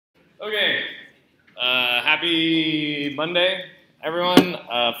Okay, happy Monday, everyone.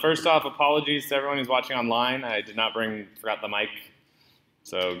 First off, apologies to everyone who's watching online. I did not forgot the mic,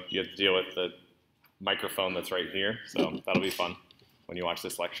 so you have to deal with the microphone that's right here, so that'll be fun when you watch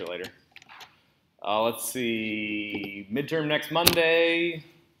this lecture later. Let's see, midterm next Monday.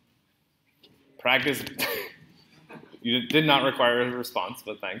 Practice, you did not require a response,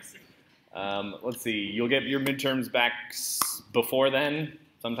 but thanks. Let's see, you'll get your midterms back before then,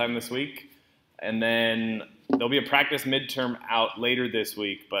 sometime this week, and then there'll be a practice midterm out later this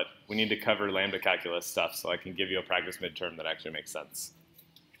week, but we need to cover Lambda Calculus stuff so I can give you a practice midterm that actually makes sense.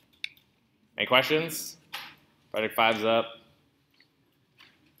 Any questions? Project 5's up.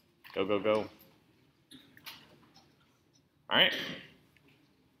 Go, go, go. All right.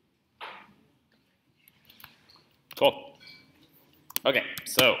 Cool. Okay,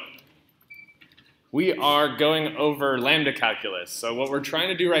 so we are going over Lambda Calculus. So what we're trying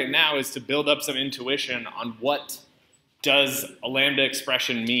to do right now is to build up some intuition on what does a Lambda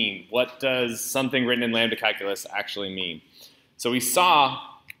expression mean? What does something written in Lambda Calculus actually mean? So we saw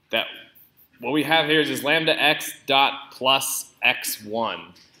that what we have here is this lambda x dot plus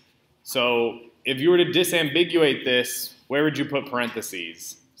x1. So if you were to disambiguate this, where would you put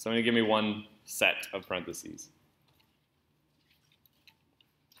parentheses? Somebody give me one set of parentheses.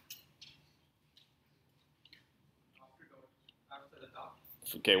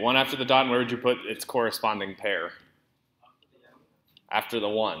 Okay, one after the dot, and where would you put its corresponding pair? After the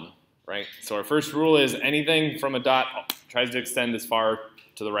one, right? So our first rule is anything from a dot tries to extend as far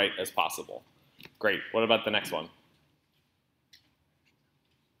to the right as possible. Great. What about the next one?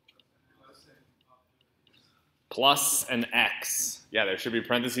 Plus an x. Yeah, there should be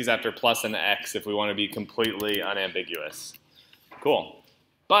parentheses after plus an x if we want to be completely unambiguous. Cool.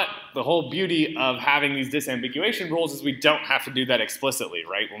 But the whole beauty of having these disambiguation rules is we don't have to do that explicitly,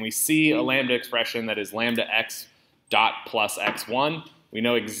 right? When we see a lambda expression that is lambda x dot plus x1, we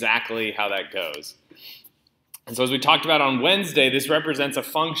know exactly how that goes. And so as we talked about on Wednesday, this represents a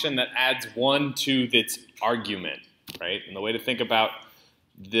function that adds 1 to its argument, right? And the way to think about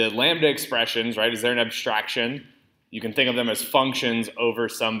the lambda expressions, right, is they're an abstraction. You can think of them as functions over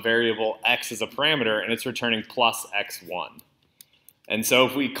some variable x as a parameter, and it's returning plus x1. And so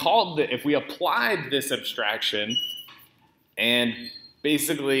if we applied this abstraction and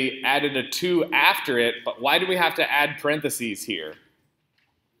basically added a 2 after it, but why do we have to add parentheses here?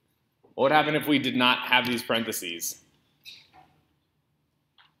 What would happen if we did not have these parentheses?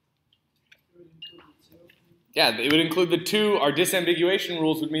 Yeah, it would include the 2. Our disambiguation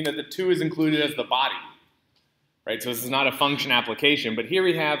rules would mean that the 2 is included as the body, right? So this is not a function application, but here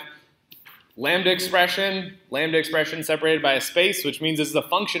we have lambda expression separated by a space, which means this is a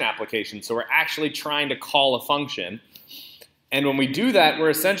function application. So we're actually trying to call a function. And when we do that, we're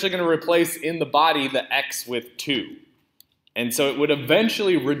essentially going to replace in the body the x with 2. And so it would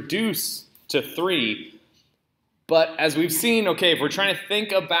eventually reduce to 3. But as we've seen, okay, if we're trying to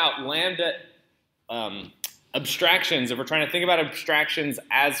think about lambda abstractions, if we're trying to think about abstractions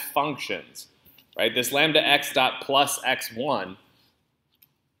as functions, right, this lambda x dot plus x1,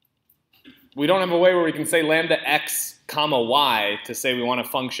 we don't have a way where we can say lambda x comma y to say we want a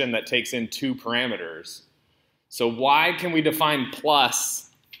function that takes in 2 parameters. So why can we define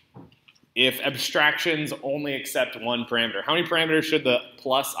plus if abstractions only accept 1 parameter? How many parameters should the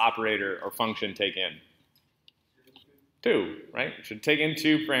plus operator or function take in? 2, right? It should take in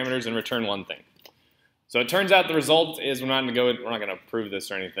 2 parameters and return 1 thing. So it turns out the result is, we're not going to prove this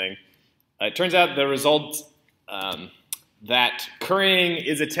or anything. It turns out the result that currying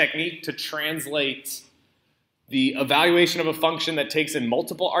is a technique to translate the evaluation of a function that takes in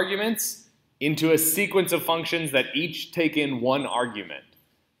multiple arguments into a sequence of functions that each take in 1 argument.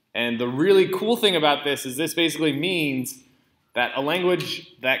 And the really cool thing about this is this basically means that a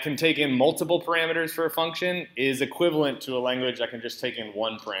language that can take in multiple parameters for a function is equivalent to a language that can just take in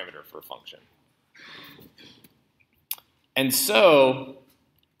 1 parameter for a function. And so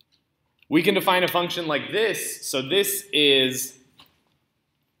we can define a function like this. So this is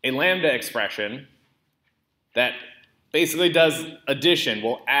a lambda expression that basically does addition.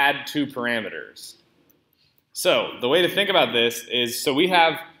 We'll add 2 parameters. So the way to think about this is, so we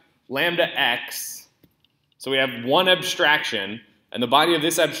have lambda x. So we have 1 abstraction, and the body of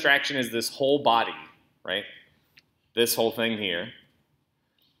this abstraction is this whole body, right? This whole thing here.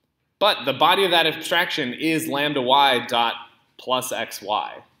 But the body of that abstraction is lambda y dot plus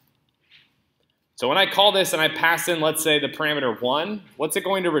xy. So when I call this and I pass in, let's say, the parameter 1, what's it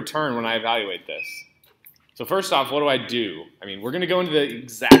going to return when I evaluate this? So first off, what do I do? I mean, we're going to go into the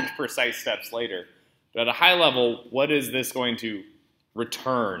exact precise steps later. But at a high level, what is this going to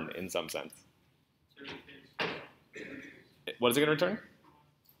return in some sense? What is it going to return?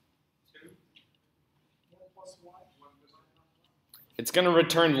 It's going to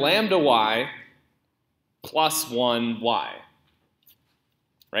return lambda y plus 1y.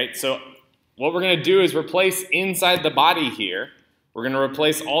 Right? So what we're going to do is replace inside the body here, we're going to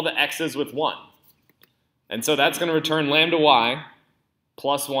replace all the x's with 1. And so that's going to return lambda y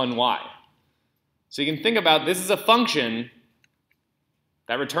plus 1y. So you can think about this is a function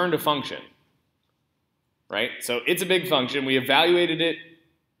that returned a function. Right? So it's a big function. We evaluated it,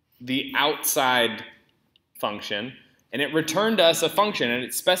 the outside function, and it returned us a function, and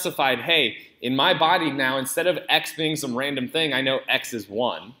it specified, hey, in my body now, instead of x being some random thing, I know x is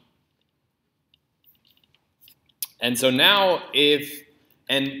 1. And so now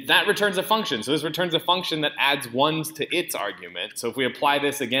and that returns a function. So this returns a function that adds 1s to its argument. So if we apply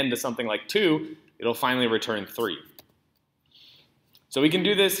this again to something like 2, it'll finally return 3. So we can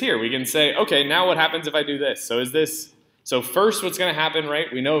do this here. We can say, okay, now what happens if I do this? So first what's going to happen, right?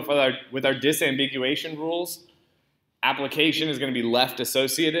 We know with our disambiguation rules, application is going to be left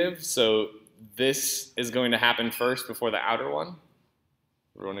associative. So this is going to happen first before the outer one.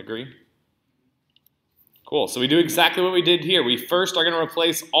 Everyone agree? Cool. So we do exactly what we did here. We first are going to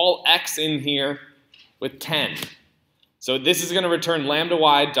replace all x in here with 10. So this is going to return lambda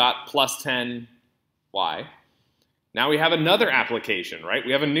y dot plus 10y. Now we have another application, right?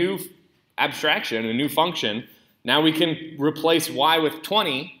 We have a new abstraction, a new function. Now we can replace y with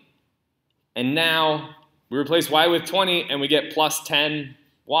 20, and now we replace y with 20 and we get plus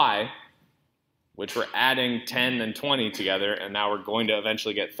 10y, which we're adding 10 and 20 together, and now we're going to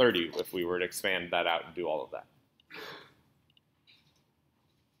eventually get 30 if we were to expand that out and do all of that.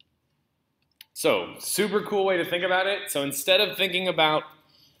 So, super cool way to think about it. So instead of thinking about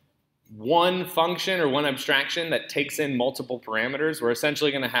one function or one abstraction that takes in multiple parameters, we're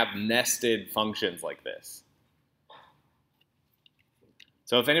essentially going to have nested functions like this.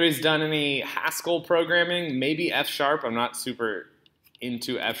 So if anybody's done any Haskell programming, maybe F#, I'm not super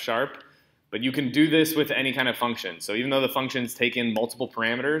into F#, but you can do this with any kind of function. So even though the functions take in multiple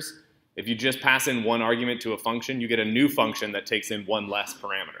parameters, if you just pass in one argument to a function, you get a new function that takes in one less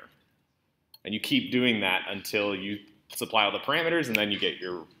parameter. And you keep doing that until you supply all the parameters, and then you get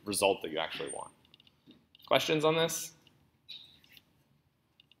your result that you actually want. Questions on this?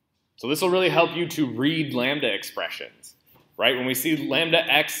 So this will really help you to read lambda expressions, right? When we see lambda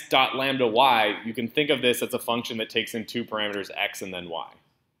x dot lambda y, you can think of this as a function that takes in two parameters, x and then y.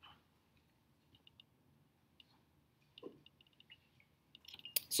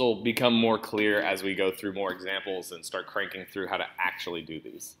 This will become more clear as we go through more examples and start cranking through how to actually do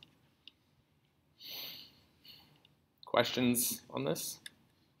these. Questions on this?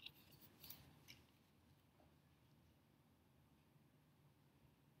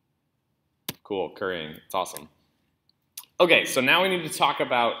 Cool, currying, it's awesome. Okay, so now we need to talk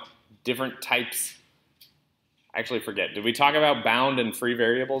about different types. I actually forget, did we talk about bound and free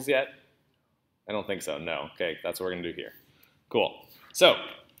variables yet? I don't think so, no. Okay, that's what we're gonna do here. Cool. So,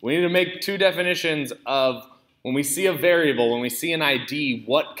 we need to make two definitions of when we see a variable, when we see an ID,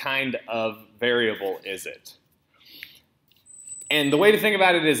 what kind of variable is it? And the way to think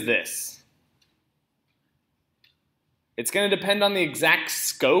about it is this. It's going to depend on the exact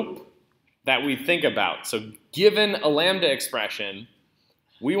scope that we think about. So given a lambda expression,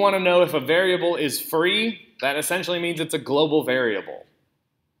 we want to know if a variable is free. That essentially means it's a global variable.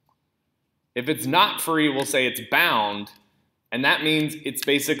 If it's not free, we'll say it's bound. And that means it's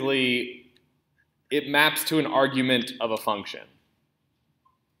basically, it maps to an argument of a function.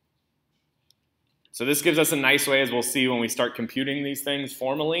 So this gives us a nice way, as we'll see when we start computing these things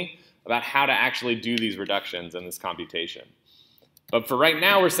formally, about how to actually do these reductions in this computation. But for right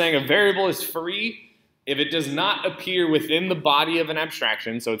now, we're saying a variable is free if it does not appear within the body of an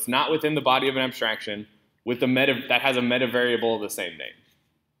abstraction, so it's not within the body of an abstraction with that has a meta variable of the same name.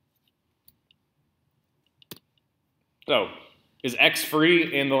 So, is x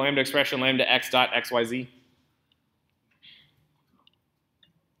free in the lambda expression lambda x dot xyz?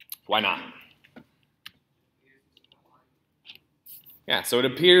 Why not? Yeah, so it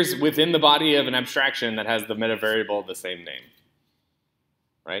appears within the body of an abstraction that has the meta variable of the same name.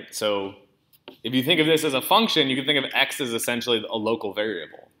 Right? So if you think of this as a function, you can think of x as essentially a local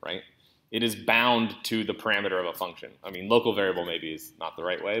variable, right? It is bound to the parameter of a function. I mean, local variable maybe is not the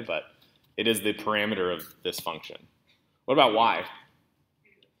right way, but it is the parameter of this function. What about y?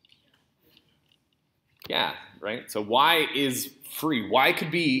 Yeah, right? So y is free. Y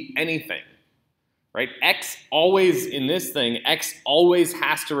could be anything, right? X always, in this thing, x always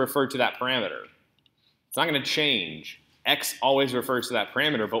has to refer to that parameter. It's not going to change. X always refers to that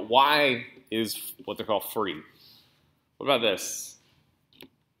parameter, but Y is what they're called free. What about this?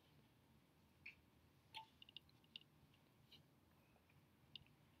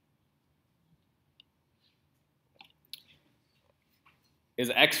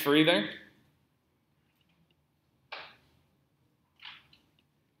 Is X free there?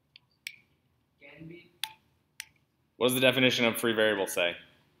 Can be. What does the definition of free variable say?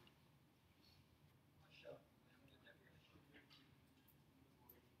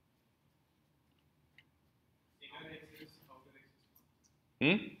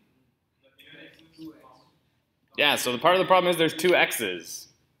 Yeah, so the part of the problem is there's two x's,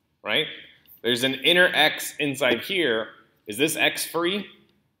 right? There's an inner x inside here. Is this x free?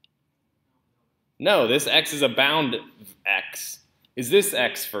 No, this x is a bound x. Is this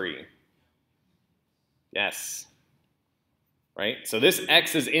x free? Yes. Right? So this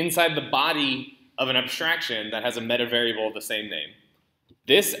x is inside the body of an abstraction that has a meta variable of the same name.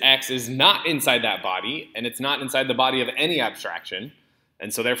 This x is not inside that body, and it's not inside the body of any abstraction,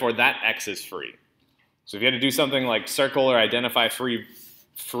 and so therefore that x is free. So if you had to do something like circle or identify free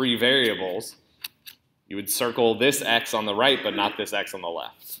variables, you would circle this x on the right, but not this x on the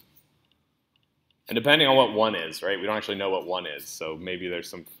left. And depending on what 1 is, right? We don't actually know what 1 is, so maybe there's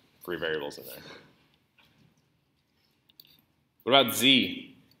some free variables in there. What about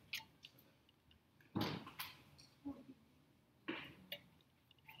z?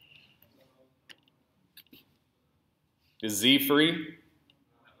 Is z free?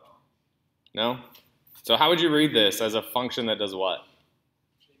 No? So how would you read this as a function that does what?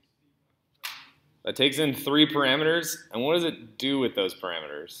 That takes in 3 parameters, and what does it do with those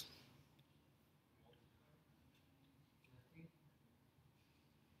parameters?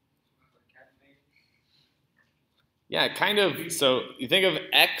 Yeah, kind of. So you think of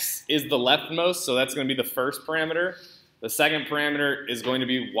x is the leftmost, so that's going to be the first parameter. The second parameter is going to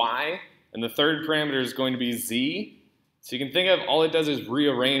be y, and the third parameter is going to be z. So you can think of all it does is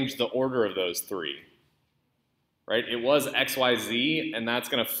rearrange the order of those 3. Right? It was x, y, z, and that's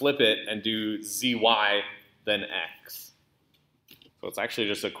going to flip it and do z, y, then x. So it's actually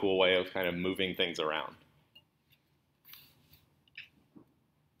just a cool way of kind of moving things around.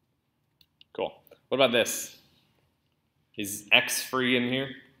 Cool. What about this? Is x free in here?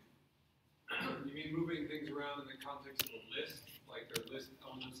 You mean moving things around in the context of a list? Like there are list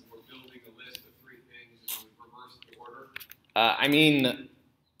elements and we're building a list of 3 things and we reverse the order? I mean,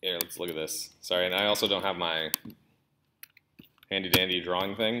 here, let's look at this. Sorry, and I also don't have my handy-dandy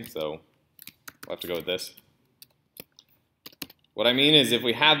drawing thing, so we'll have to go with this. What I mean is if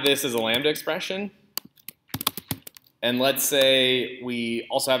we have this as a lambda expression, and let's say we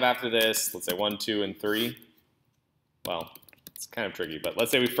also have after this, let's say 1, 2, and 3. Well, it's kind of tricky, but let's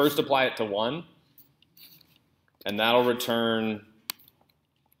say we first apply it to 1, and that'll return,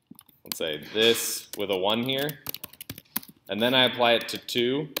 let's say, this with a 1 here, and then I apply it to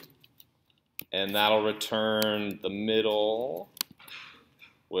 2, and that'll return the middle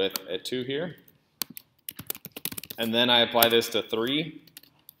with a 2 here, and then I apply this to 3,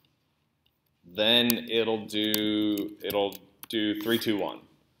 then it'll do 3, 2, 1.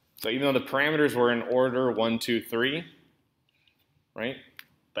 So even though the parameters were in order 1, 2, 3, right?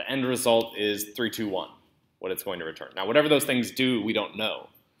 The end result is 3, 2, 1, what it's going to return. Now, whatever those things do, we don't know,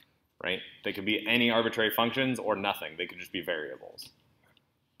 right? They could be any arbitrary functions or nothing. They could just be variables.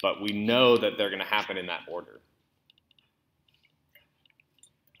 But we know that they're going to happen in that order.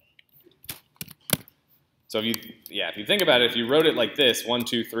 So if you think about it, if you wrote it like this, 1,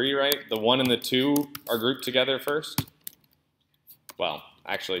 2, 3, right? The 1 and the 2 are grouped together first. Well,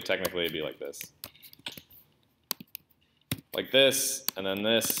 actually, technically, it'd be like this. Like this, and then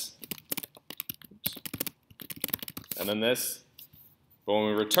this, and then this. But when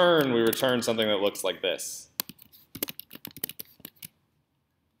we return something that looks like this.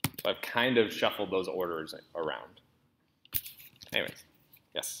 So I've kind of shuffled those orders around. Anyways,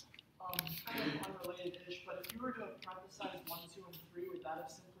 yes? Kind of unrelated-ish, but if you were to have parenthesized 1, 2, and 3, would that have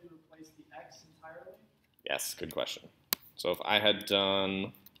simply replaced the x entirely? Yes, good question. So if I had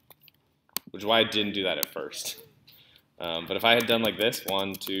done, which is why I didn't do that at first. But if I had done like this,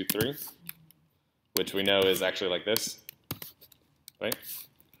 1, 2, 3, which we know is actually like this, right?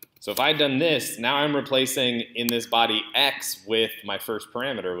 So if I had done this, now I'm replacing in this body x with my first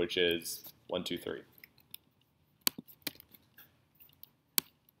parameter, which is 1, 2, 3.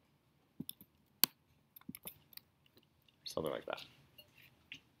 Something like that.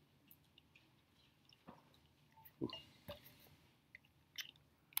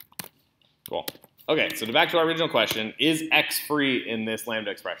 Cool. Okay, so back to our original question, is x free in this lambda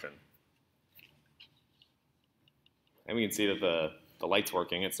expression? And we can see that the light's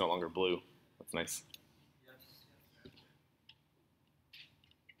working. It's no longer blue. That's nice.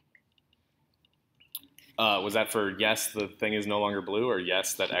 Was that for yes, the thing is no longer blue, or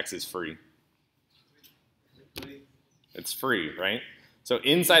yes, that x is free? It's free, right? So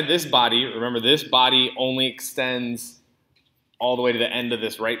inside this body, remember this body only extends all the way to the end of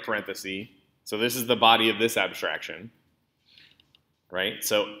this right parenthesis. So this is the body of this abstraction, right?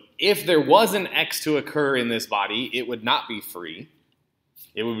 So if there was an x to occur in this body, it would not be free.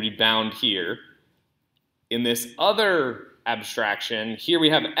 It would be bound here. In this other abstraction, here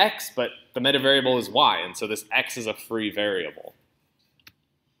we have x, but the metavariable is y, and so this x is a free variable.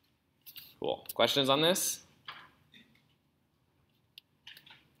 Cool. Questions on this?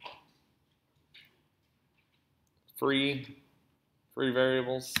 Free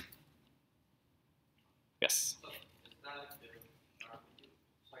variables? Yes?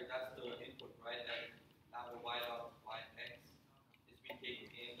 That's the input, right? That lambda y dot y x is being taken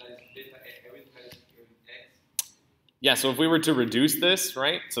in, that is beta everything that is here in x. Yeah, so if we were to reduce this,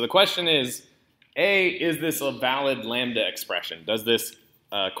 right? So the question is, A, is this a valid lambda expression? Does this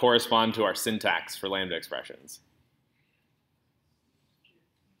correspond to our syntax for lambda expressions?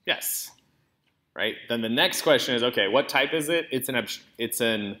 Yes. Right? Then the next question is, okay, what type is it? It's an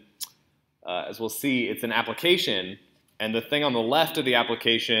as we'll see, it's an application, and the thing on the left of the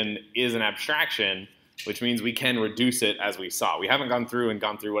application is an abstraction, which means we can reduce it as we saw. We haven't gone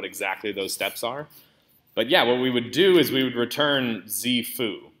through what exactly those steps are. But yeah, what we would do is we would return z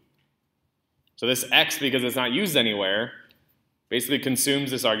foo. So this x, because it's not used anywhere, basically consumes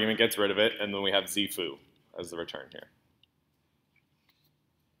this argument, gets rid of it, and then we have z foo as the return here.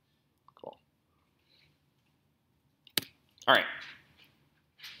 Cool. All right.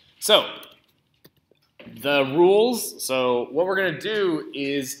 So the rules, so what we're going to do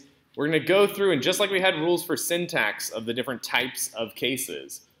is we're going to go through, and just like we had rules for syntax of the different types of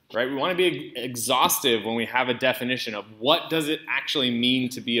cases, right? We want to be exhaustive when we have a definition of what does it actually mean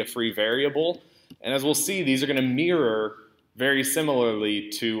to be a free variable. And as we'll see, these are going to mirror very similarly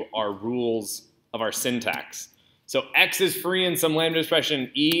to our rules of our syntax. So x is free in some lambda expression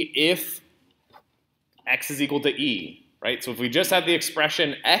e if x is equal to e, right? So if we just have the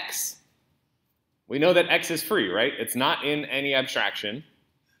expression x, we know that x is free, right? It's not in any abstraction.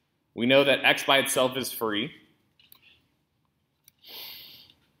 We know that x by itself is free.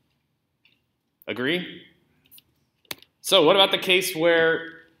 Agree? So what about the case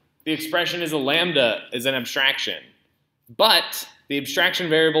where the expression is a lambda, is an abstraction, but the abstraction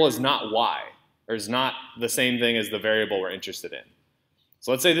variable is not y, or is not the same thing as the variable we're interested in?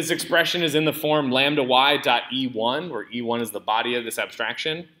 So let's say this expression is in the form lambda y dot e1, where e1 is the body of this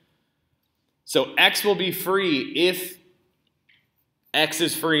abstraction. So x will be free if x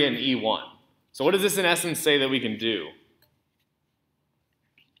is free in e1. So what does this in essence say that we can do?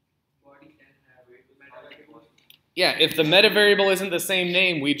 Yeah, if the meta variable isn't the same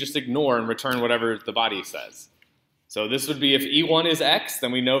name, we just ignore and return whatever the body says. So this would be if e1 is x,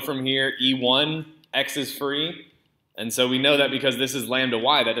 then we know from here e1, x is free. And so we know that because this is lambda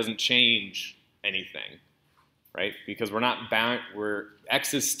y, that doesn't change anything, right? Because we're not bound,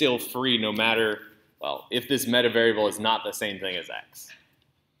 x is still free no matter, well, if this meta variable is not the same thing as x.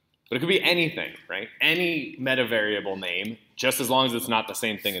 But it could be anything, right? Any meta variable name, just as long as it's not the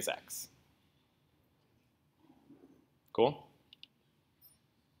same thing as x. Cool?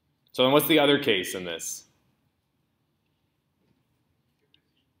 So then what's the other case in this?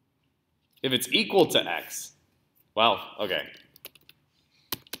 If it's equal to x, well, okay.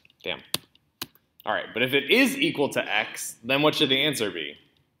 Damn. All right, but if it is equal to x, then what should the answer be?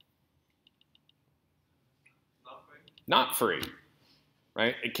 Not free,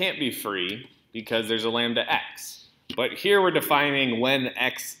 right? It can't be free because there's a lambda x. But here we're defining when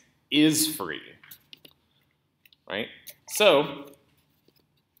x is free, right? So,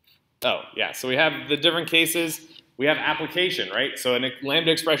 oh, yeah, so we have the different cases. We have application, right? So a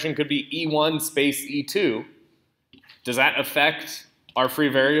lambda expression could be e1 space e2. Does that affect our free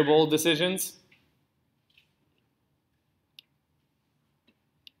variable decisions?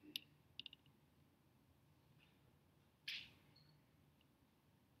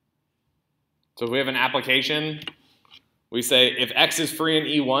 So if we have an application, we say if x is free in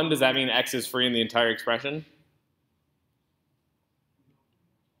e1, does that mean x is free in the entire expression?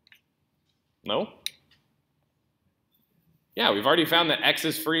 No? Yeah, we've already found that x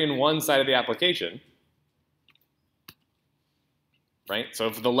is free in one side of the application. Right? So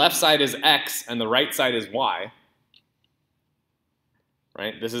if the left side is x and the right side is y,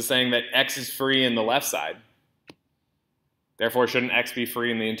 right? This is saying that x is free in the left side. Therefore, shouldn't x be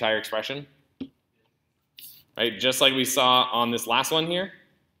free in the entire expression? right? Just like we saw on this last one here,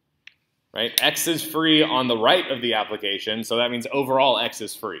 right? X is free on the right of the application, so that means overall X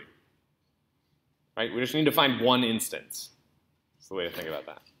is free, right? We just need to find one instance. That's the way to think about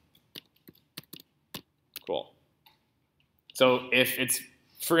that. Cool. So if it's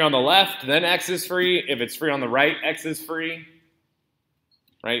free on the left, then X is free. If it's free on the right, X is free,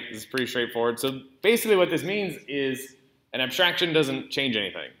 right? This is pretty straightforward. So basically what this means is an abstraction doesn't change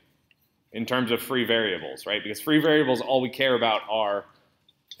anything in terms of free variables, right? Because free variables, all we care about are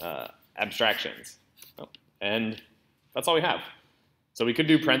abstractions. And that's all we have. So we could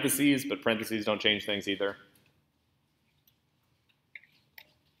do parentheses, but parentheses don't change things either.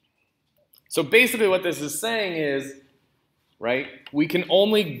 So basically what this is saying is, right, we can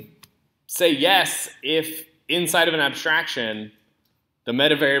only say yes if inside of an abstraction, the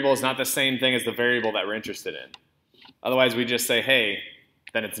meta variable is not the same thing as the variable that we're interested in. Otherwise, we just say, hey,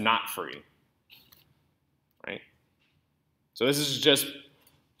 then it's not free, right? So this is just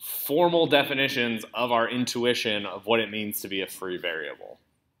formal definitions of our intuition of what it means to be a free variable.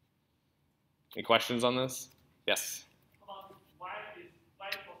 Any questions on this? Yes?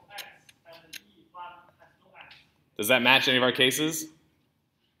 Does that match any of our cases?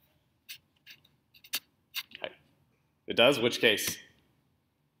 It does? Which case?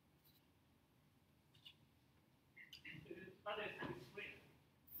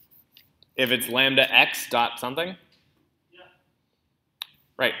 If it's lambda x dot something? Yeah.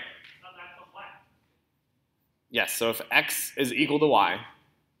 Right. Yes, so if x is equal to y,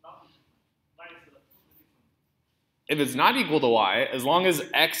 if it's not equal to y, as long as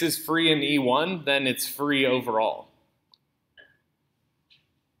x is free in E1, then it's free overall.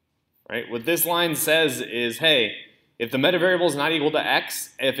 Right? What this line says is, hey, if the meta variable is not equal to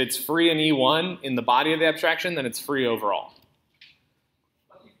x, if it's free in E1 in the body of the abstraction, then it's free overall.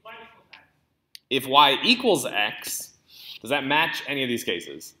 If y equals x, does that match any of these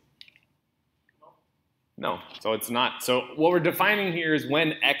cases? No, so it's not. So what we're defining here is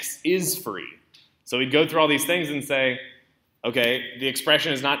when x is free. So we'd go through all these things and say, okay, the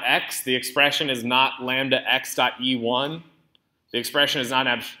expression is not x, the expression is not lambda x dot E1, the expression is not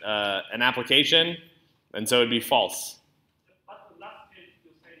an application, and so it'd be false. But the last case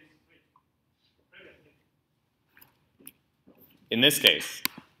you say is free. In this case,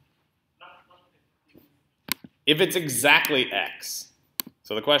 if it's exactly x.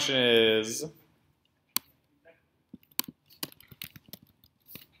 So the question is,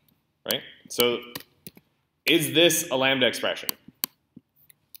 right? So is this a lambda expression?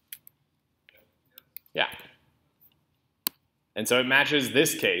 Yeah. And so it matches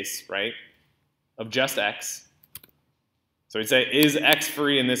this case, right, of just x. So we'd say, is x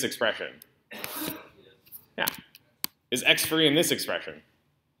free in this expression? Yeah. Is x free in this expression?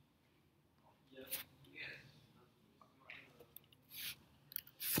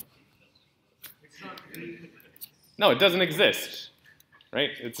 No, it doesn't exist,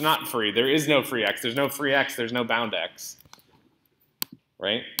 right? It's not free. There is no free x. There's no free x. There's no bound x,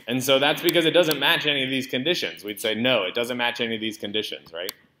 right? And so that's because it doesn't match any of these conditions. We'd say, no, it doesn't match any of these conditions,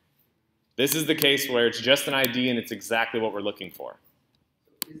 right? This is the case where it's just an ID and it's exactly what we're looking for.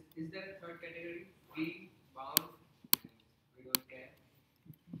 Is there a third category? Free, bound, we don't care?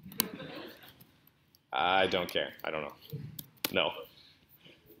 I don't care. I don't know. No.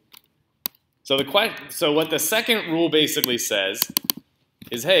 So what the second rule basically says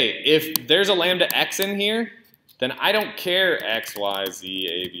is, hey, if there's a lambda x in here, then I don't care x, y, z,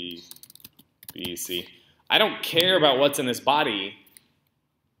 a, b, b, c. I don't care about what's in this body.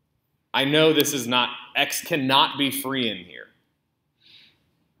 I know this is not, x cannot be free in here,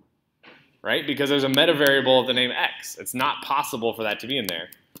 right? Because there's a meta variable of the name x. It's not possible for that to be in there.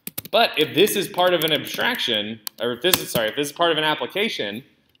 But if this is part of an abstraction, or if this is part of an application,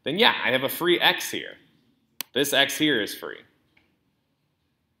 then yeah, I have a free x here. This x here is free.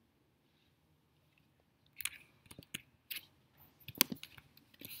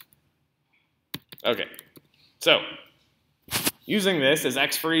 Okay, so using this as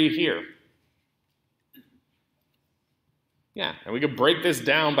x free here. Yeah, and we could break this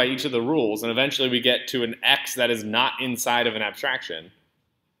down by each of the rules, and eventually we get to an x that is not inside of an abstraction,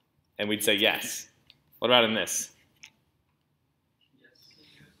 and we'd say yes. What about in this?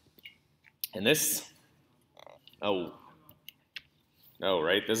 And this? Oh. No,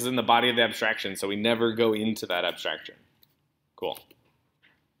 right? This is in the body of the abstraction, so we never go into that abstraction. Cool.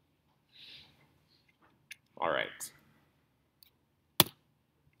 All right.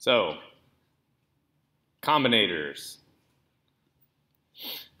 So, combinators.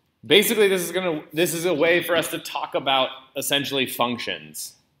 Basically, this is a way for us to talk about essentially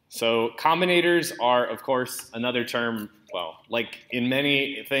functions. So combinators are, of course, another term, well, like in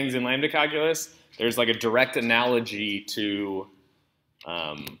many things in lambda calculus, there's like a direct analogy to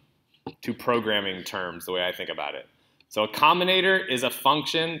programming terms, the way I think about it. So a combinator is a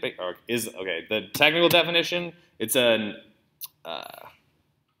function, or is, okay, the technical definition, it's an,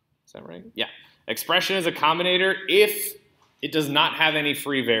 is that right? Yeah. Expression is a combinator if it does not have any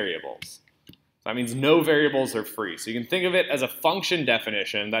free variables. So that means no variables are free. So you can think of it as a function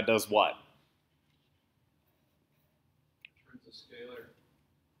definition that does what? Returns a scalar,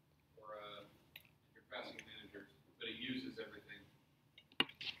 or you're passing integers, but it uses everything.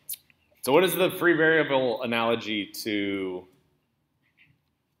 So what is the free variable analogy to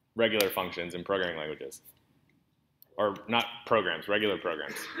regular functions in programming languages? Or not programs, regular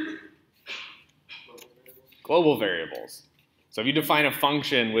programs. Global variables. So if you define a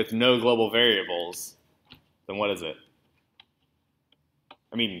function with no global variables, then what is it?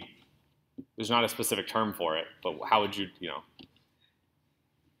 I mean, there's not a specific term for it, but how would you,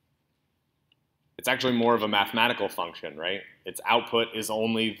 it's actually more of a mathematical function, right? Its output is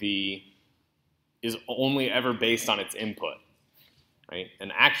only ever based on its input, right?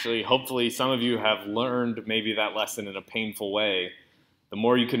 And actually, hopefully some of you have learned maybe that lesson in a painful way. The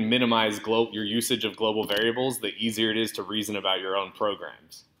more you can minimize your usage of global variables, the easier it is to reason about your own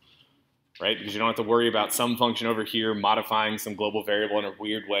programs, right? Because you don't have to worry about some function over here modifying some global variable in a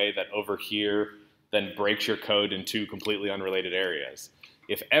weird way that over here then breaks your code in two completely unrelated areas.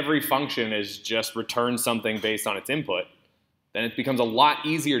 If every function is just return something based on its input, then it becomes a lot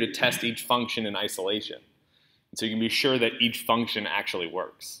easier to test each function in isolation. And so you can be sure that each function actually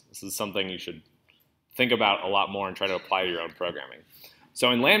works. This is something you should think about a lot more and try to apply to your own programming. So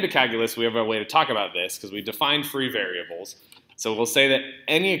in lambda calculus, we have a way to talk about this because we define free variables. So we'll say that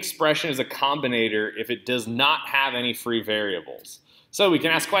any expression is a combinator if it does not have any free variables. So we can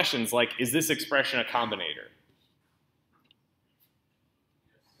ask questions like, is this expression a combinator?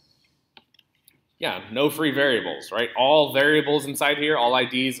 Yeah, no free variables, right? All variables inside here, all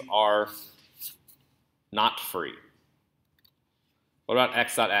IDs are not free. What about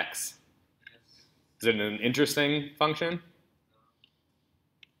x.x? Is it an interesting function?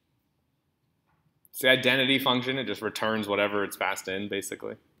 It's the identity function. It just returns whatever it's passed in,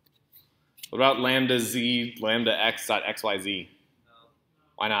 basically. What about lambda z, lambda x.xyz?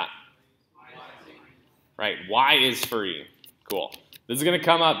 Why not? Right, y is free. Cool. This is going to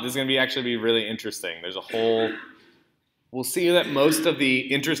come up. This is going to actually be really interesting. There's a whole... We'll see that most of the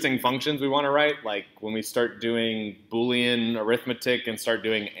interesting functions we want to write, like when we start doing Boolean arithmetic and start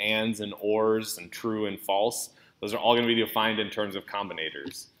doing ands and ors and true and false, those are all going to be defined in terms of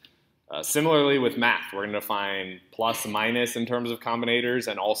combinators. Similarly with math, we're going to define plus, minus in terms of combinators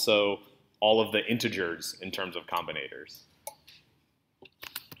and also all of the integers in terms of combinators.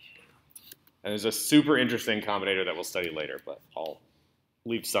 And there's a super interesting combinator that we'll study later, but I'll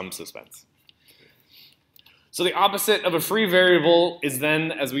leave some suspense. So the opposite of a free variable is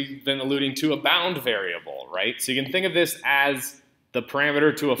then, as we've been alluding to, a bound variable, right? So you can think of this as the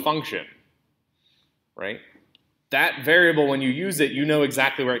parameter to a function, right? That variable, when you use it, you know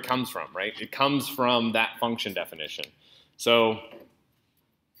exactly where it comes from, right? It comes from that function definition. So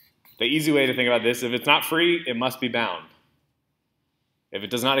the easy way to think about this, if it's not free, it must be bound. If it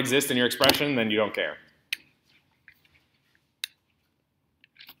does not exist in your expression, then you don't care.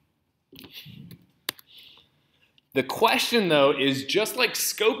 The question, though, is just like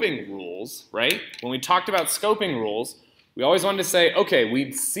scoping rules, right? When we talked about scoping rules, we always wanted to say, okay,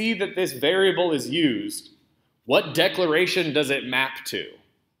 we see that this variable is used. What declaration does it map to?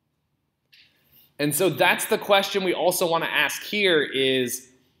 And so that's the question we also want to ask here is,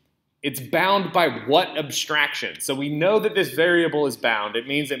 it's bound by what abstraction? So we know that this variable is bound. It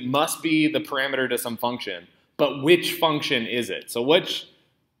means it must be the parameter to some function. But which function is it? So what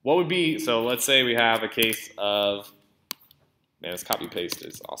would be, so let's say we have a case of, man, this copy paste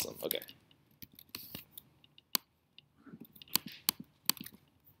is awesome. Okay.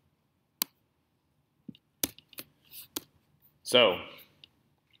 So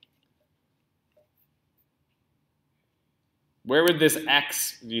where would this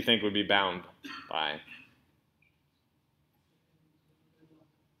x, do you think, would be bound by?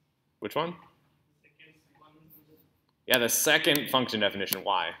 Which one? Yeah, the second function definition,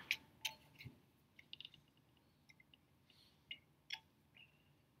 why?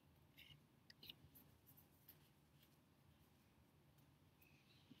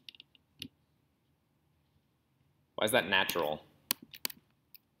 Why is that natural?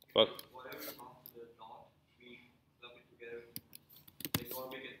 What? Whatever comes to the dot, we club it together. They don't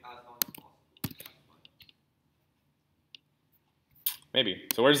make it as long as possible. Maybe.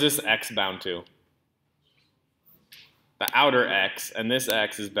 So where's this x bound to? The outer x, and this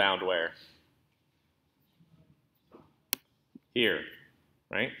x is bound where? Here,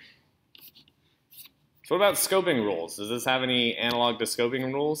 right? So what about scoping rules? Does this have any analog to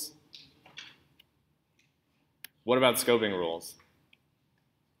scoping rules? What about scoping rules?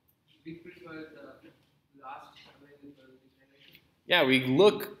 We prefer the last available declaration. Yeah, we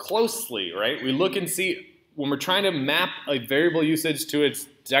look closely, right? We look and see, when we're trying to map a variable usage to its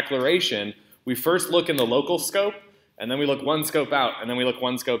declaration, we first look in the local scope, and then we look one scope out, and then we look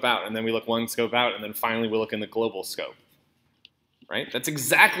one scope out, and then we look one scope out, and then finally we look in the global scope. Right? That's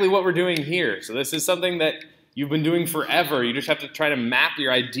exactly what we're doing here. So this is something that you've been doing forever. You just have to try to map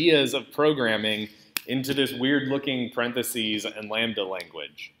your ideas of programming into this weird-looking parentheses and lambda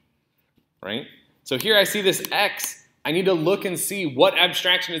language. Right? So here I see this x. I need to look and see what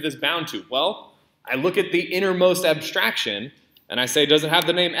abstraction is this bound to. Well, I look at the innermost abstraction, and I say, does it have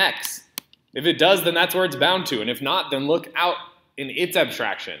the name x? If it does, then that's where it's bound to. And if not, then look out in its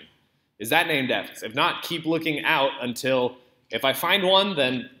abstraction. Is that named x? If not, keep looking out until, if I find one,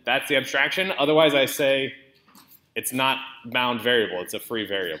 then that's the abstraction. Otherwise, I say it's not bound variable. It's a free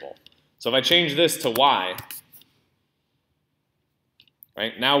variable. So if I change this to y,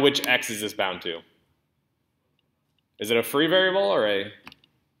 right, now which x is this bound to? Is it a free variable or a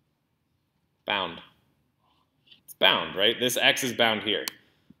bound? It's bound, right? This x is bound here.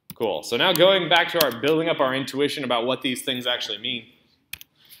 Cool. So now going back to our building up our intuition about what these things actually mean.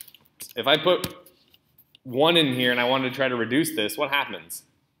 If I put 1 in here and I wanted to try to reduce this, what happens?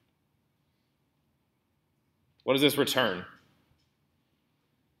 What does this return?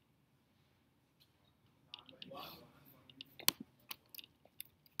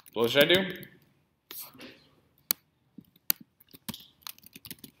 What should I do?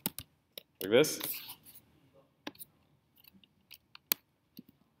 Like this?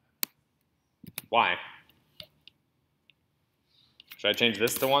 Why? Should I change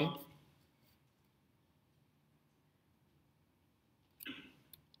this to 1?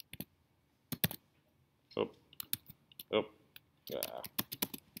 Yeah.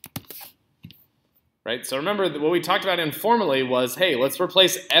 Right? So remember what we talked about informally was, hey, let's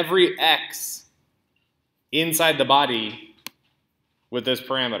replace every x inside the body with this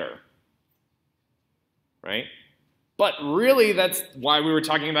parameter. Right? But really that's why we were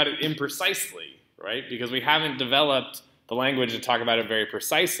talking about it imprecisely, right? Because we haven't developed the language to talk about it very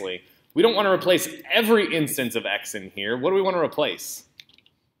precisely. We don't want to replace every instance of x in here. What do we want to replace?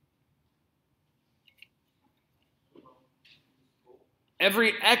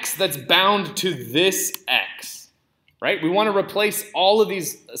 Every x that's bound to this x, right? We want to replace all of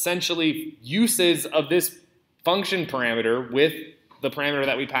these essentially uses of this function parameter with the parameter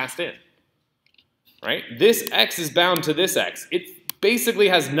that we passed in, right? This x is bound to this x. It basically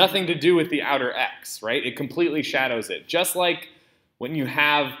has nothing to do with the outer x, right? It completely shadows it. Just like when you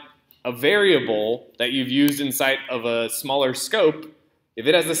have a variable that you've used inside of a smaller scope, if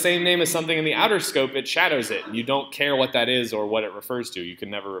it has the same name as something in the outer scope, it shadows it. You don't care what that is or what it refers to. You can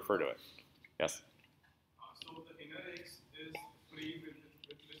never refer to it. Yes? So the inner x is free with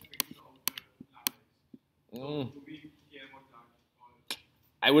respect to the outer lambda x. So do we care about that?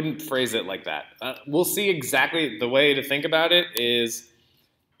 I wouldn't phrase it like that. We'll see exactly the way to think about it is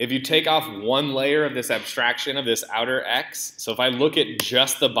if you take off one layer of this abstraction of this outer x, so if I look at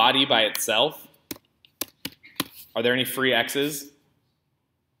just the body by itself, are there any free x's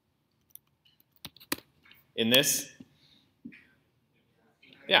in this?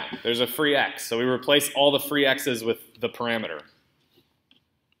 Yeah, there's a free x. So we replace all the free x's with the parameter.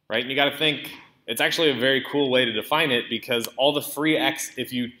 Right? And you got to think, it's actually a very cool way to define it because all the free x,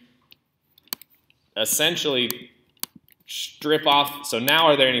 if you essentially strip off, so now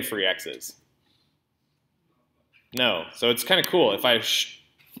are there any free x's? No. So it's kind of cool. If I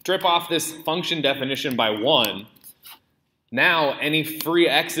strip off this function definition by 1, now any free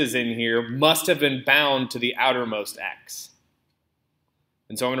x's in here must have been bound to the outermost x.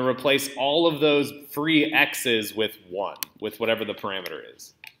 And so I'm going to replace all of those free x's with 1, with whatever the parameter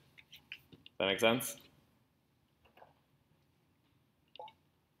is. Does that make sense?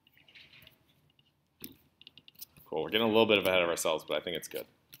 Cool. We're getting a little bit ahead of ourselves, but I think it's good.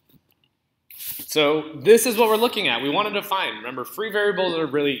 So this is what we're looking at. We want to define. Remember, free variables are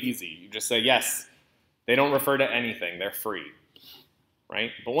really easy. You just say, yes, they don't refer to anything. They're free.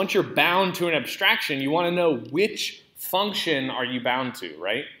 Right? But once you're bound to an abstraction, you want to know which function are you bound to,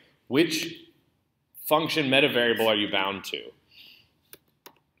 right? Which function metavariable are you bound to?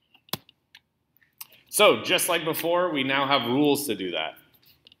 So just like before, we now have rules to do that.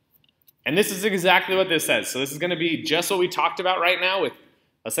 And this is exactly what this says. So this is going to be just what we talked about right now with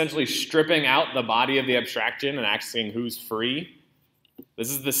essentially stripping out the body of the abstraction and asking who's free. This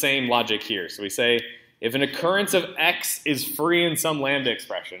is the same logic here. So we say if an occurrence of x is free in some lambda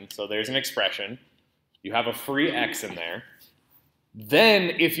expression, so there's an expression, you have a free x in there,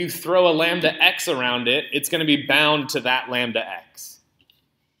 then if you throw a lambda x around it, it's going to be bound to that lambda x.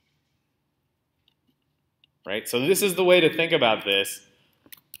 Right? So this is the way to think about this,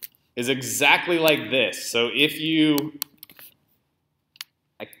 is exactly like this. So if you,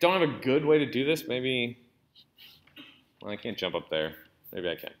 I don't have a good way to do this, maybe, well, I can't jump up there. Maybe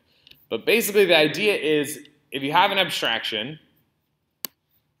I can. But basically the idea is if you have an abstraction,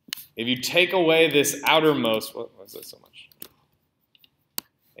 if you take away this outermost, what is this so much?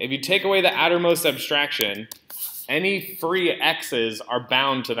 If you take away the outermost abstraction, any free x's are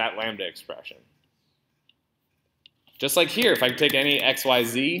bound to that lambda expression. Just like here, if I take any x, y,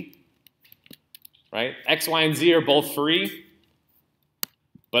 z, right? X, y, and z are both free.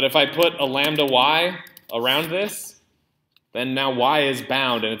 But if I put a lambda y around this, then now y is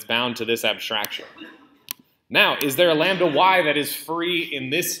bound, and it's bound to this abstraction. Now, is there a lambda y that is free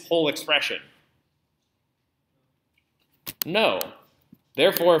in this whole expression? No.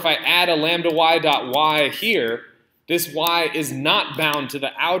 Therefore, if I add a lambda y dot y here, this y is not bound to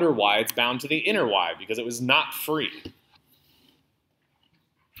the outer y, it's bound to the inner y, because it was not free.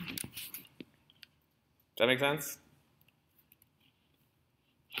 Does that make sense?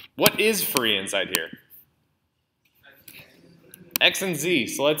 What is free inside here? X and z.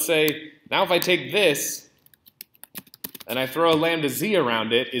 So let's say, now if I take this, and I throw a lambda z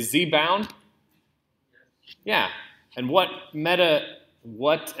around it, is z bound? Yeah. And what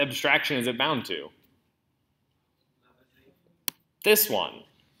abstraction is it bound to? This one,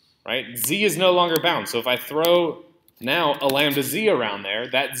 right? Z is no longer bound. So if I throw now a lambda z around there,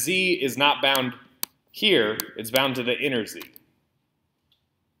 that z is not bound here, it's bound to the inner z.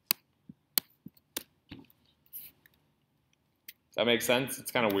 Does that make sense?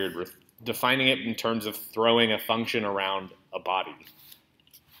 It's kind of weird. We're defining it in terms of throwing a function around a body.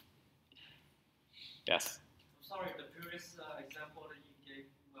 Yes? I'm sorry, the previous example that you gave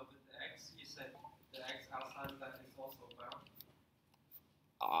with the x, you said the x outside of that is also bound.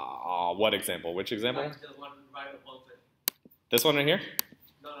 What example? Which example? Like the one right above it. This one right here?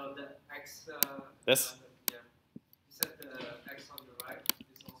 No, the x. This? Yeah. You said the x on the right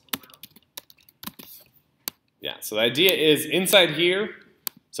is also bound. Yeah, so the idea is inside here,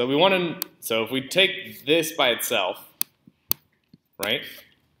 so we want to, so if we take this by itself, right?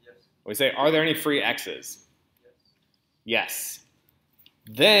 Yes. We say, are there any free x's? Yes. Yes.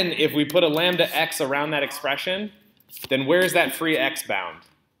 Then if we put a lambda x around that expression, then where is that free x bound?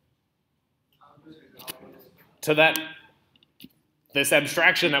 To this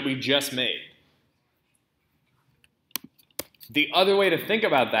abstraction that we just made. The other way to think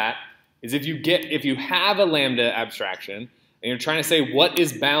about that is if you have a lambda abstraction and you're trying to say what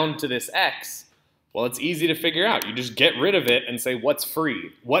is bound to this x, well, it's easy to figure out. You just get rid of it and say what's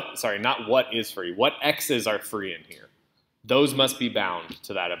free. Not what is free. What x's are free in here? Those must be bound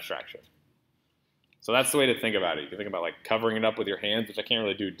to that abstraction. So that's the way to think about it. You can think about like covering it up with your hands, which I can't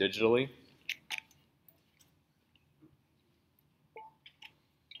really do digitally.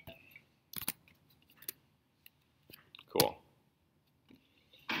 Cool.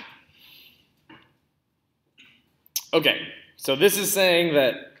 Okay, so this is saying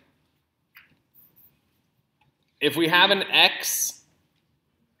that if we have an x,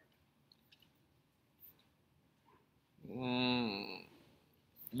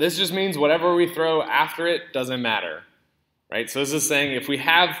 this just means whatever we throw after it doesn't matter, right? So this is saying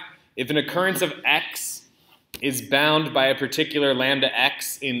if an occurrence of x is bound by a particular lambda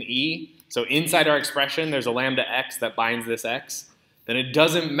x in E, so inside our expression there's a lambda x that binds this x, then it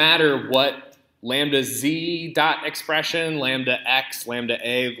doesn't matter what lambda z dot expression, lambda x, lambda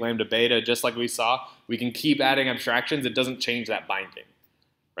a, lambda beta, just like we saw, we can keep adding abstractions. It doesn't change that binding,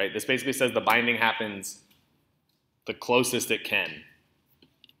 right? This basically says the binding happens the closest it can.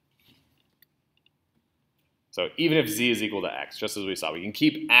 So even if z is equal to x, just as we saw, we can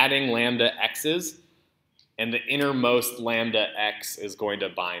keep adding lambda x's, and the innermost lambda x is going to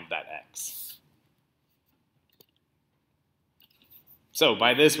bind that x. So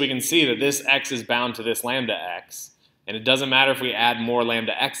by this, we can see that this x is bound to this lambda x, and it doesn't matter if we add more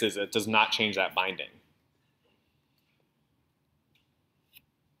lambda x's, it does not change that binding.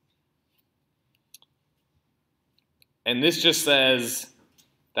 And this just says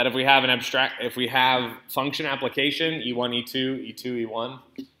that if we have function application, E1, E2, E2, E1,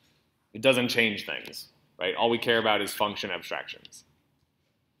 it doesn't change things, right? All we care about is function abstractions.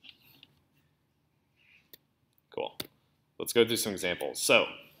 let's go through some examples. So,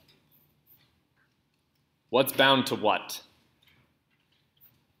 what's bound to what?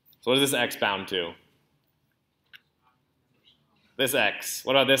 So what is this x bound to? This x.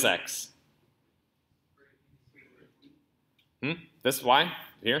 What about this x? This y?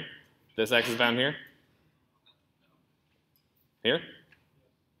 Here? This x is bound here? Here?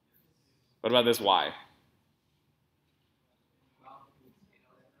 What about this y?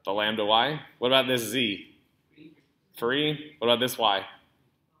 The lambda y? What about this z? Free? What about this y?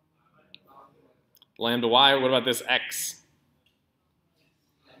 Lambda y? What about this x?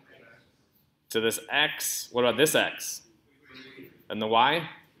 To this x? What about this x? And the y?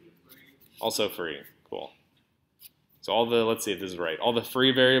 Also free. Cool. So all the, let's see if this is right. All the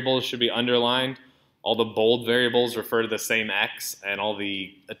free variables should be underlined. All the bold variables refer to the same x, and all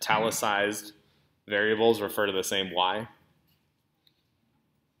the italicized variables refer to the same y.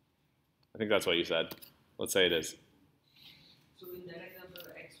 I think that's what you said. Let's say it is. So in that example,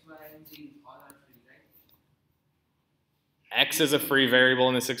 x, y, and z all are free, right? X is a free variable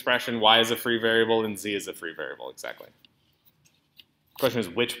in this expression, y is a free variable, and z is a free variable, exactly. The question is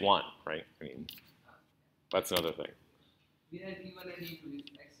which one, right? I mean, that's another thing. We have E1 and E2,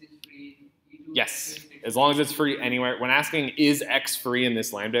 if x is free, E2 Yes, is free. as long as it's free anywhere. When asking is x free in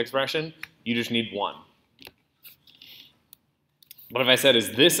this lambda expression, you just need one. But if I said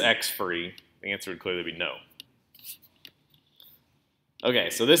is this x free, the answer would clearly be no. Okay,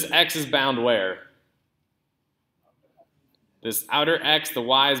 so this x is bound where? This outer x, the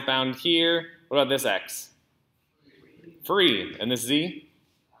y is bound here. What about this x? Free. And this z?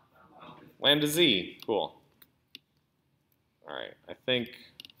 Lambda z. Cool. All right, I think,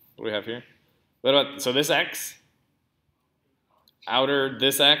 what do we have here? What about, so this x? Outer,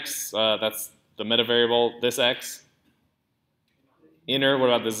 this x, that's the meta variable, this x. Inner, what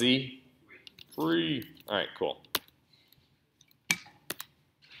about the z? Free. All right, cool.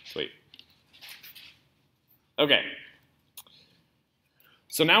 Sweet. Okay.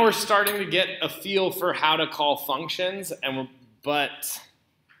 So now we're starting to get a feel for how to call functions, but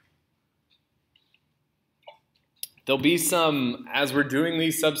there'll be some, as we're doing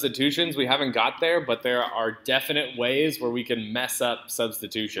these substitutions, we haven't got there, but there are definite ways where we can mess up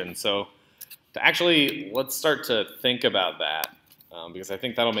substitution. So to actually, let's start to think about that, because I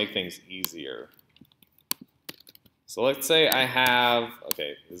think that'll make things easier. So let's say I have,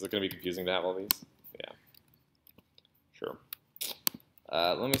 okay, is it going to be confusing to have all these? Yeah, sure.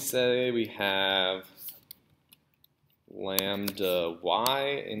 Let me say we have lambda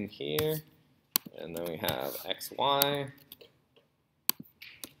y in here, and then we have xy,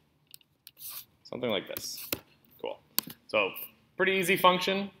 something like this. Cool. So pretty easy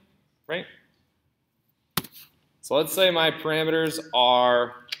function, right? So let's say my parameters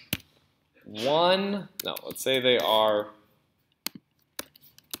are 1, no, let's say they are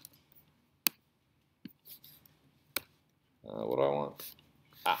what do I want?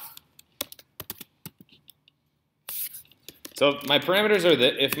 So my parameters are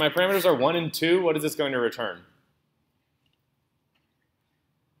that if my parameters are 1 and 2, what is this going to return?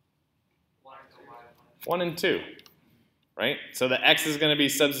 1 and 2, right? So the x is going to be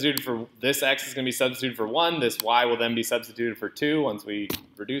substituted for, this x is going to be substituted for 1, this y will then be substituted for 2 once we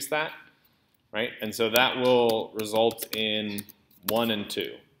reduce that, right? And so that will result in 1 and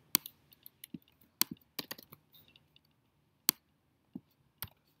 2.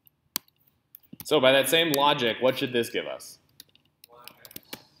 So by that same logic, what should this give us?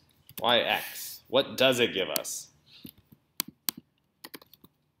 Yx. What does it give us?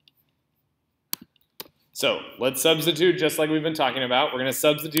 So let's substitute just like we've been talking about. We're going to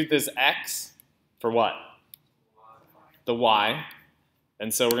substitute this x for what? The y.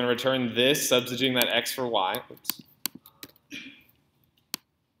 And so we're going to return this, substituting that x for y. Oops.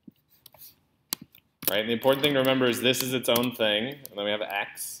 Right, and the important thing to remember is this is its own thing, and then we have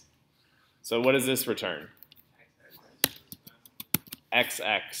x. So what does this return?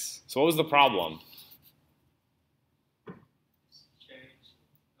 XX. So what was the problem?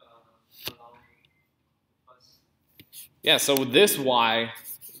 Yeah, so with this y,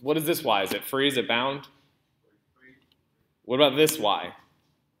 what is this y? Is it free? Is it bound? What about this y?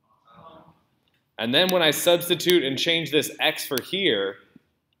 And then when I substitute and change this x for here,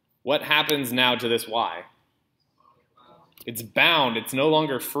 what happens now to this y? It's bound. It's no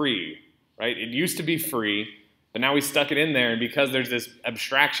longer free, right? It used to be free, but now we stuck it in there, and because there's this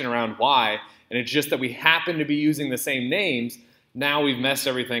abstraction around y, and it's just that we happen to be using the same names, now we've messed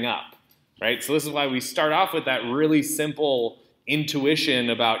everything up, right? So this is why we start off with that really simple intuition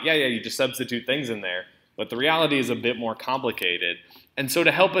about, yeah, you just substitute things in there, but the reality is a bit more complicated. And so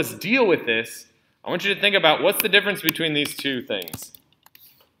to help us deal with this, I want you to think about what's the difference between these two things.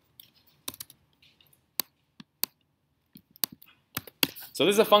 So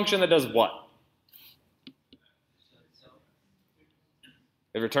this is a function that does what?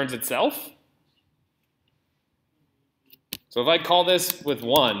 It returns itself? So if I call this with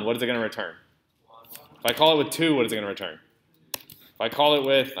 1, what is it going to return? If I call it with 2, what is it going to return? If I call it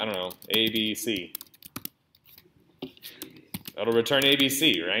with, I don't know, A, B, C, it'll return A, B,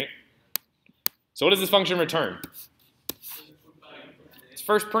 C, right? So what does this function return? Its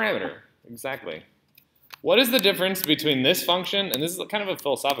first parameter, exactly. What is the difference between this function, and this is kind of a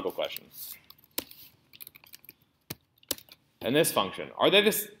philosophical question, and this function? Are they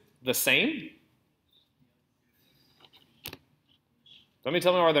the same? Let me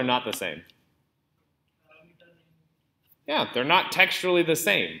tell me why they're not the same. Yeah, they're not textually the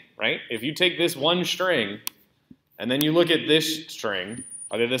same, right? If you take this one string and then you look at this string,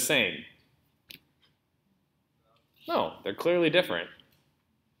 are they the same? No, they're clearly different.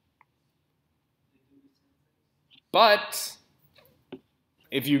 But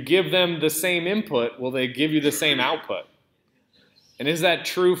if you give them the same input, will they give you the same output? And is that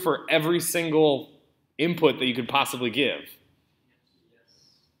true for every single input that you could possibly give?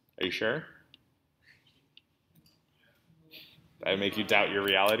 Are you sure? Did I make you doubt your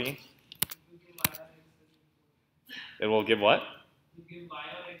reality? It will give what?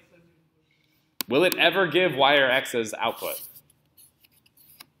 Will it ever give y or x as output?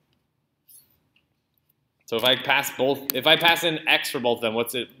 So if I pass in x for both of them,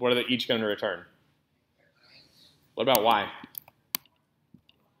 what are they each going to return? What about y?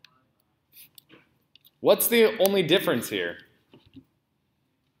 What's the only difference here?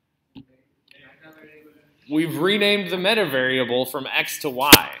 We've renamed the meta variable from x to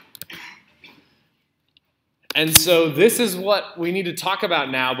y. And so this is what we need to talk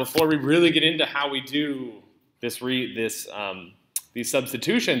about now before we really get into how we do these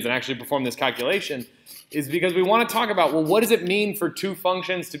substitutions and actually perform this calculation, is because we want to talk about, well, what does it mean for two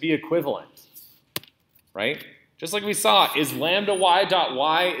functions to be equivalent? Right? Just like we saw, is lambda y dot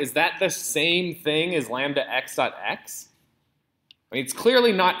y, is that the same thing as lambda x dot x? I mean, it's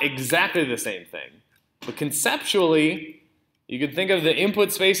clearly not exactly the same thing. But conceptually, you could think of the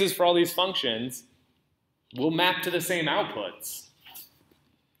input spaces for all these functions will map to the same outputs.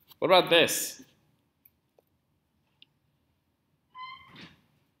 What about this?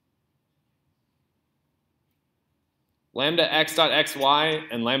 Lambda x dot xy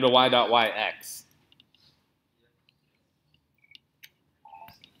and lambda y dot yx.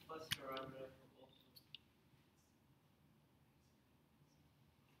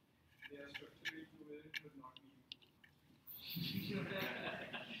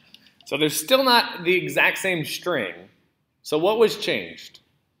 So there's still not the exact same string. So what was changed?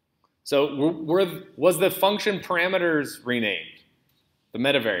 So was the function parameters renamed? The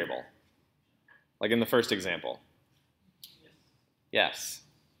meta variable? Like in the first example? Yes.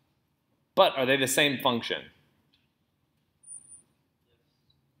 But are they the same function?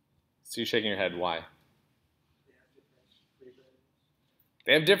 So you're shaking your head, why?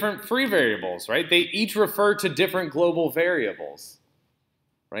 They have different free variables, right? They each refer to different global variables,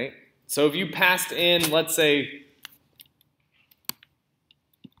 right? So if you passed in, let's say,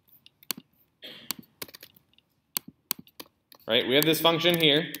 right, we have this function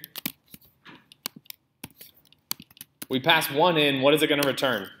here. We pass 1 in, what is it going to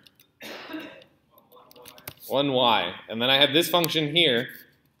return? 1y. And then I have this function here.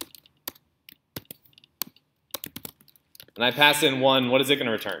 And I pass in 1, what is it going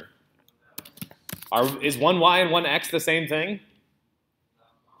to return? Is 1y and 1x the same thing?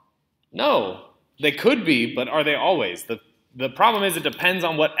 No, they could be, but are they always? The problem is it depends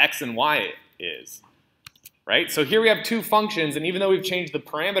on what x and y is, right? So here we have two functions, and even though we've changed the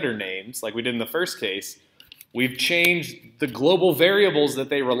parameter names, like we did in the first case, we've changed the global variables that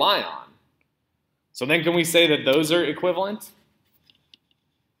they rely on. So then can we say that those are equivalent?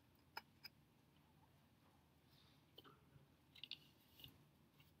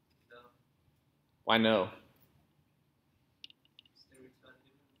 Why no?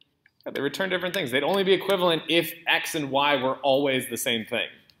 Yeah, they return different things. They'd only be equivalent if x and y were always the same thing.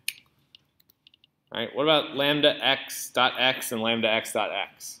 Right? What about lambda x dot x and lambda x dot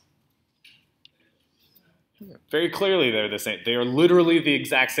x? Very clearly they're the same. They are literally the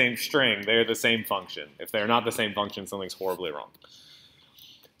exact same string. They're the same function. If they're not the same function, something's horribly wrong.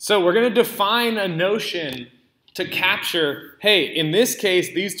 So we're going to define a notion to capture, hey, in this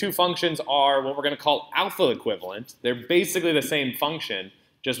case, these two functions are what we're going to call alpha equivalent. They're basically the same function,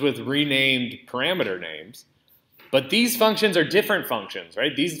 just with renamed parameter names. But these functions are different functions,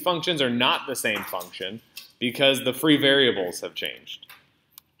 right? These functions are not the same function because the free variables have changed.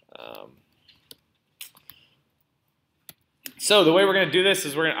 So the way we're going to do this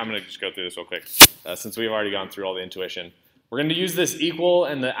is I'm going to just go through this real quick since we've already gone through all the intuition. We're going to use this equal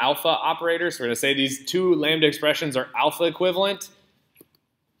and the alpha operator. So we're going to say these two lambda expressions are alpha equivalent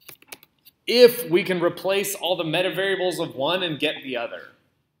if we can replace all the meta variables of one and get the other.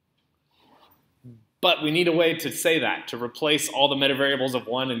 But we need a way to say that, to replace all the meta variables of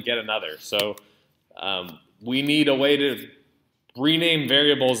one and get another. So we need a way to rename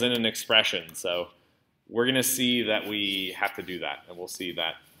variables in an expression. So we're going to see that we have to do that, and we'll see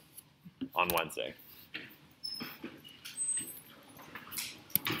that on Wednesday.